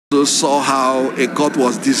also saw how a court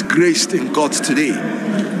was disgraced in court today,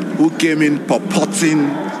 who came in purporting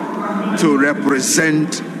to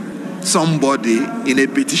represent somebody in a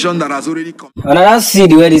petition that has already come. When I don't see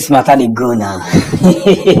the way this matter they go now,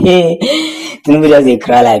 Tinubu just they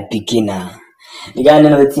cry like pikin now. The guy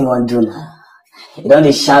don't know what he want to do now. He don't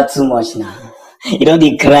they shout too much now. He don't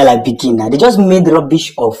they cry like pikin now. They just made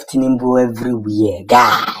rubbish of Tinubu everywhere,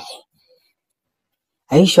 guy.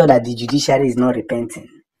 Are you sure that the judiciary is not repenting?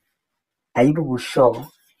 Are you people sure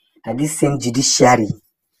that this same judiciary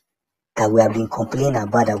that we have been complaining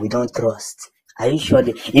about that we don't trust? Are you sure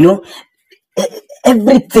that, you know,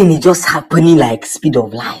 everything is just happening like speed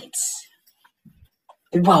of light?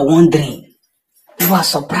 People are wondering. People are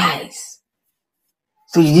surprised.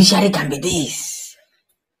 So the judiciary can be this.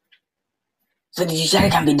 So the judiciary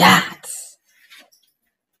can be that.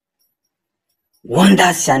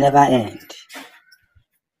 Wonders shall never end.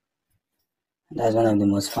 That's one of the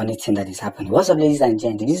most funny things that is happening. What's up, ladies and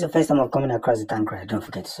gents? If this is the first time of coming across the Thankcry, don't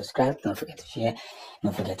forget to subscribe, don't forget to share,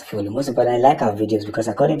 don't forget to follow. Most importantly, like our videos, because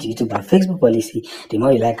according to YouTube and Facebook policy, the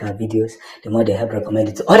more you like our videos, the more they help recommend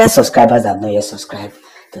it to other subscribers that have not yet subscribed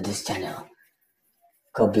to this channel.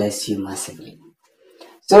 God bless you massively.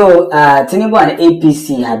 So, Tinubu and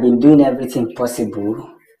APC have been doing everything possible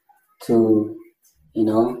to, you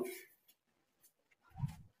know,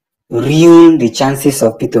 ruin the chances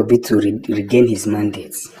of P2B to regain his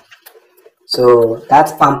mandate. So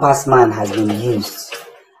that pampas man has been used,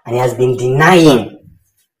 and he has been denying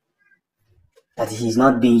that he is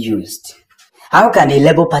not being used. How can a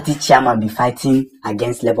Labour Party chairman be fighting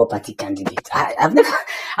against Labour Party candidates? I've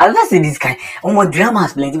never seen this kind. Drama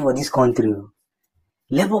has plenty for this country.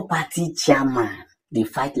 Labour Party chairman, they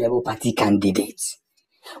fight Labour Party candidates.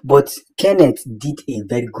 But Kenneth did a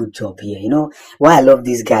very good job here. You know, why I love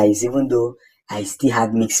this guy is, even though I still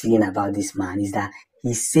have mixed feeling about this man, is that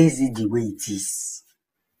he says it the way it is.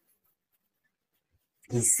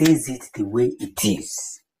 He says it the way it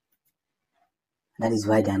is. That is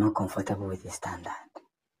why they are not comfortable with his standard.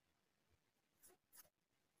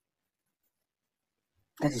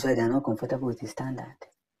 That is why they are not comfortable with his standard.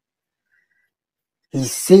 He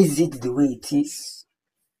says it the way it is.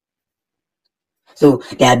 So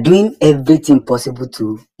they are doing everything possible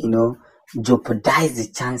to, you know, jeopardize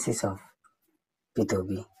the chances of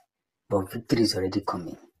P2B. But victory is already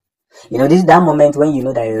coming. You know, this is that moment when you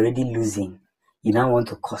know that you're already losing. You now want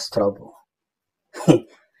to cause trouble.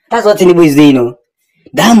 That's what Tinubu is doing, you know.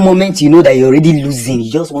 That moment you know that you're already losing,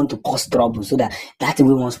 you just want to cause trouble so that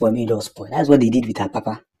way won't spoil me, just spoil. That's what they did with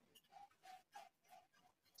Apapa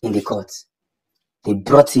in the court. They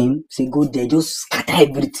brought him, say go there, just scatter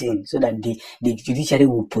everything so that the judiciary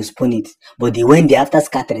will postpone it. But they went there after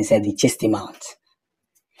scattering, said they chased him out.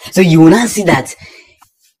 So you will now see that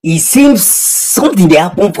it seems something they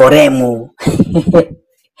happen for him.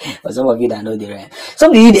 For some of you that know the rhyme.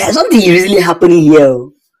 Something is really happening here.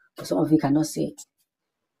 But some of you cannot see it.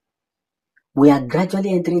 We are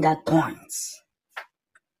gradually entering that point.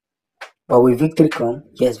 But will victory come?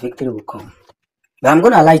 Yes, victory will come. But I'm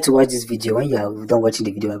going to allow you to watch this video. When you are done watching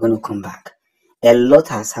the video, we're going to come back. A lot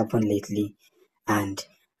has happened lately. And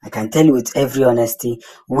I can tell you with every honesty,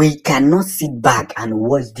 we cannot sit back and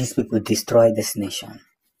watch these people destroy this nation.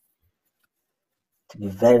 To be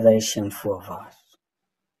very, very shameful of us.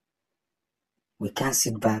 We can't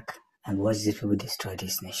sit back and watch these people destroy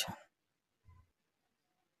this nation.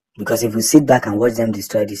 Because if we sit back and watch them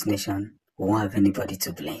destroy this nation, we won't have anybody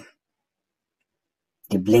to blame.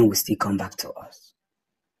 The blame will still come back to us.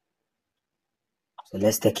 So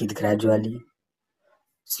let's take it gradually,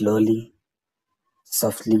 slowly,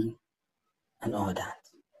 softly, and all that.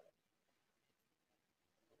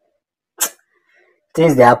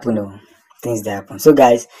 Things they happen, oh. Things they happen. So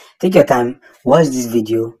guys, take your time, watch this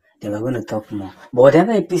video, then we're going to talk more. But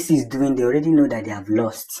whatever APC is doing, they already know that they have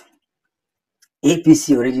lost.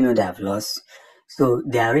 APC already know they have lost. So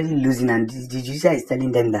they are already losing, and the judiciary is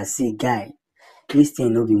telling them that, see, guy, this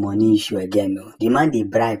thing no be money issue again. No. The man they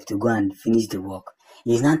bribe to go and finish the work.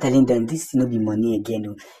 He's not telling them this thing no be money again.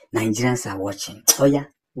 No. Nigerians are watching. Oh yeah,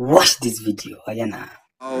 watch this video. Oh yeah, now.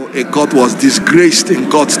 A court was disgraced in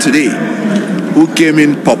court today, who came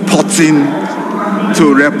in purporting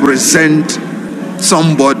to represent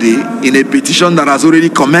somebody in a petition that has already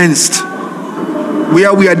commenced.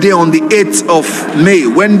 Where we are there on the 8th of May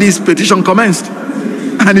when this petition commenced,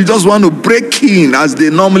 and you just want to break in as they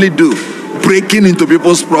normally do, breaking into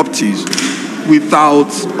people's properties without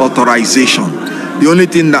authorization. The only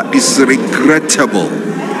thing that is regrettable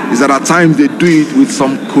is that at times they do it with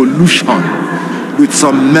some collusion with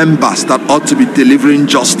some members that ought to be delivering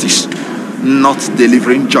justice, not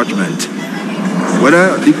delivering judgment.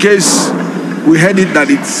 Whether the case, we heard it that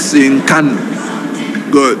it's in Kano.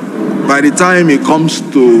 Good. By the time it comes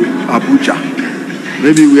to Abuja,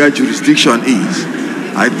 maybe where jurisdiction is,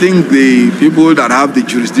 I think the people that have the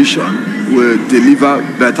jurisdiction will deliver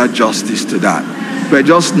better justice to that. But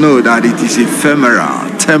just know that it is ephemeral,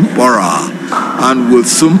 temporal, and will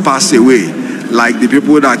soon pass away, like the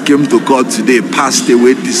people that came to court today passed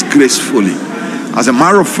away disgracefully. As a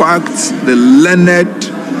matter of fact, the learned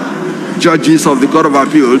judges of the Court of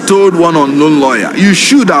Appeal told one unknown lawyer, you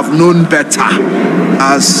should have known better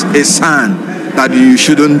as a son that you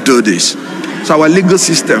shouldn't do this. So our legal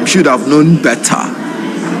system should have known better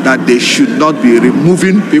that they should not be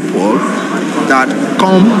removing people that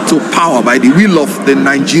come to power by the will of the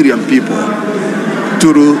Nigerian people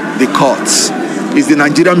through the courts. It's the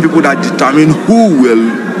Nigerian people that determine who will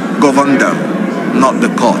govern them, not the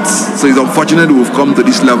courts. So it's unfortunate we've come to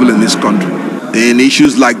this level in this country. In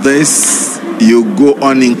issues like this, you go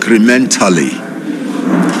on incrementally.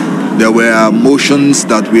 There were motions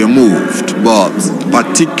that were moved, but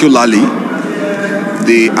particularly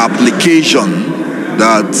the application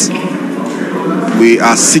that we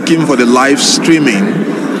are seeking for the live streaming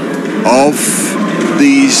of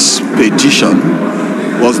this petition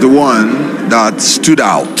was the one that stood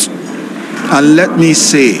out. And let me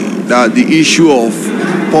say that the issue of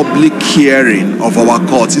public hearing of our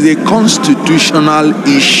courts is a constitutional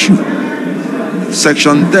issue.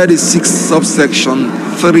 Section 36, subsection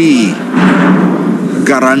 3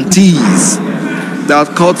 guarantees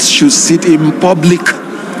that courts should sit in public.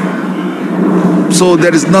 So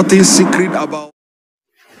there is nothing secret about.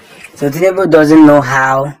 So Tinubu doesn't know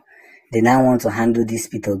how they now want to handle this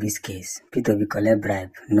P2B's case. P2B collect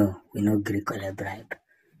bribe. No, we no agree collect bribe.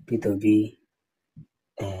 P2B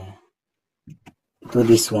do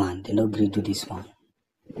this one. They no agree do this one.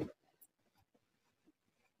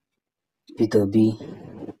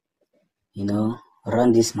 P2B,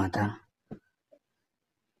 run this matter.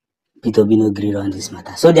 P2B no agree run this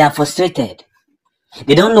matter. So they are frustrated.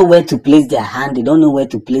 They don't know where to place their hand. They don't know where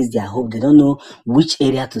to place their hope. They don't know which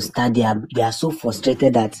area to start. They are so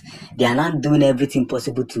frustrated that they are not doing everything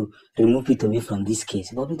possible to remove P2B from this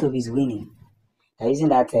case. But P2B is winning. They're using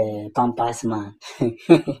that Pampas man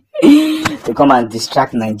to come and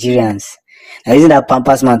distract Nigerians. They're using that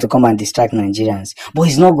Pampas man to come and distract Nigerians. But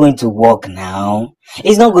it's not going to work now.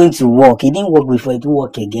 It's not going to work. It didn't work before. It will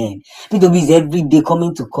work again. P2B is every day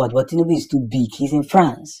coming to court, but Tinubu is too big. He's in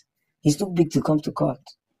France. He's too big to come to court.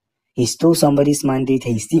 He stole somebody's mandate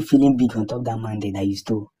and he's still feeling big on top of that mandate that he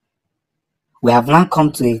stole. We have now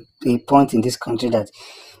come to a point in this country that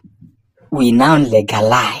we now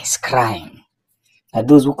legalize crime. That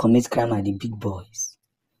those who commit crime are the big boys.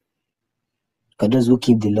 But those who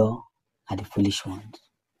keep the law are the foolish ones.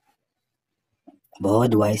 But what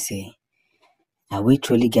do I say? Are we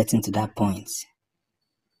truly getting to that point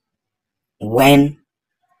when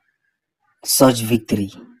such victory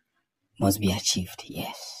must be achieved?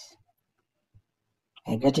 Yes.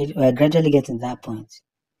 We're gradually getting to that point.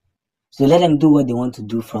 So let them do what they want to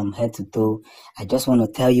do from head to toe. I just want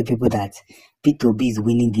to tell you people that P2B is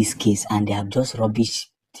winning this case and they have just rubbished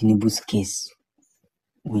Tinubu's case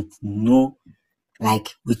with no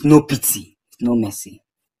pity, no mercy.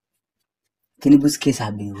 Tinubu's case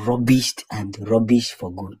has been rubbished and rubbished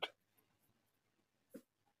for good.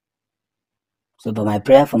 So, but my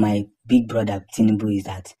prayer for my big brother Tinubu is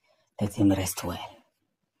that let him rest well.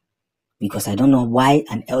 Because I don't know why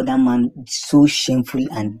an elder man so shameful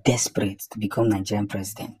and desperate to become Nigerian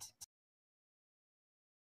president.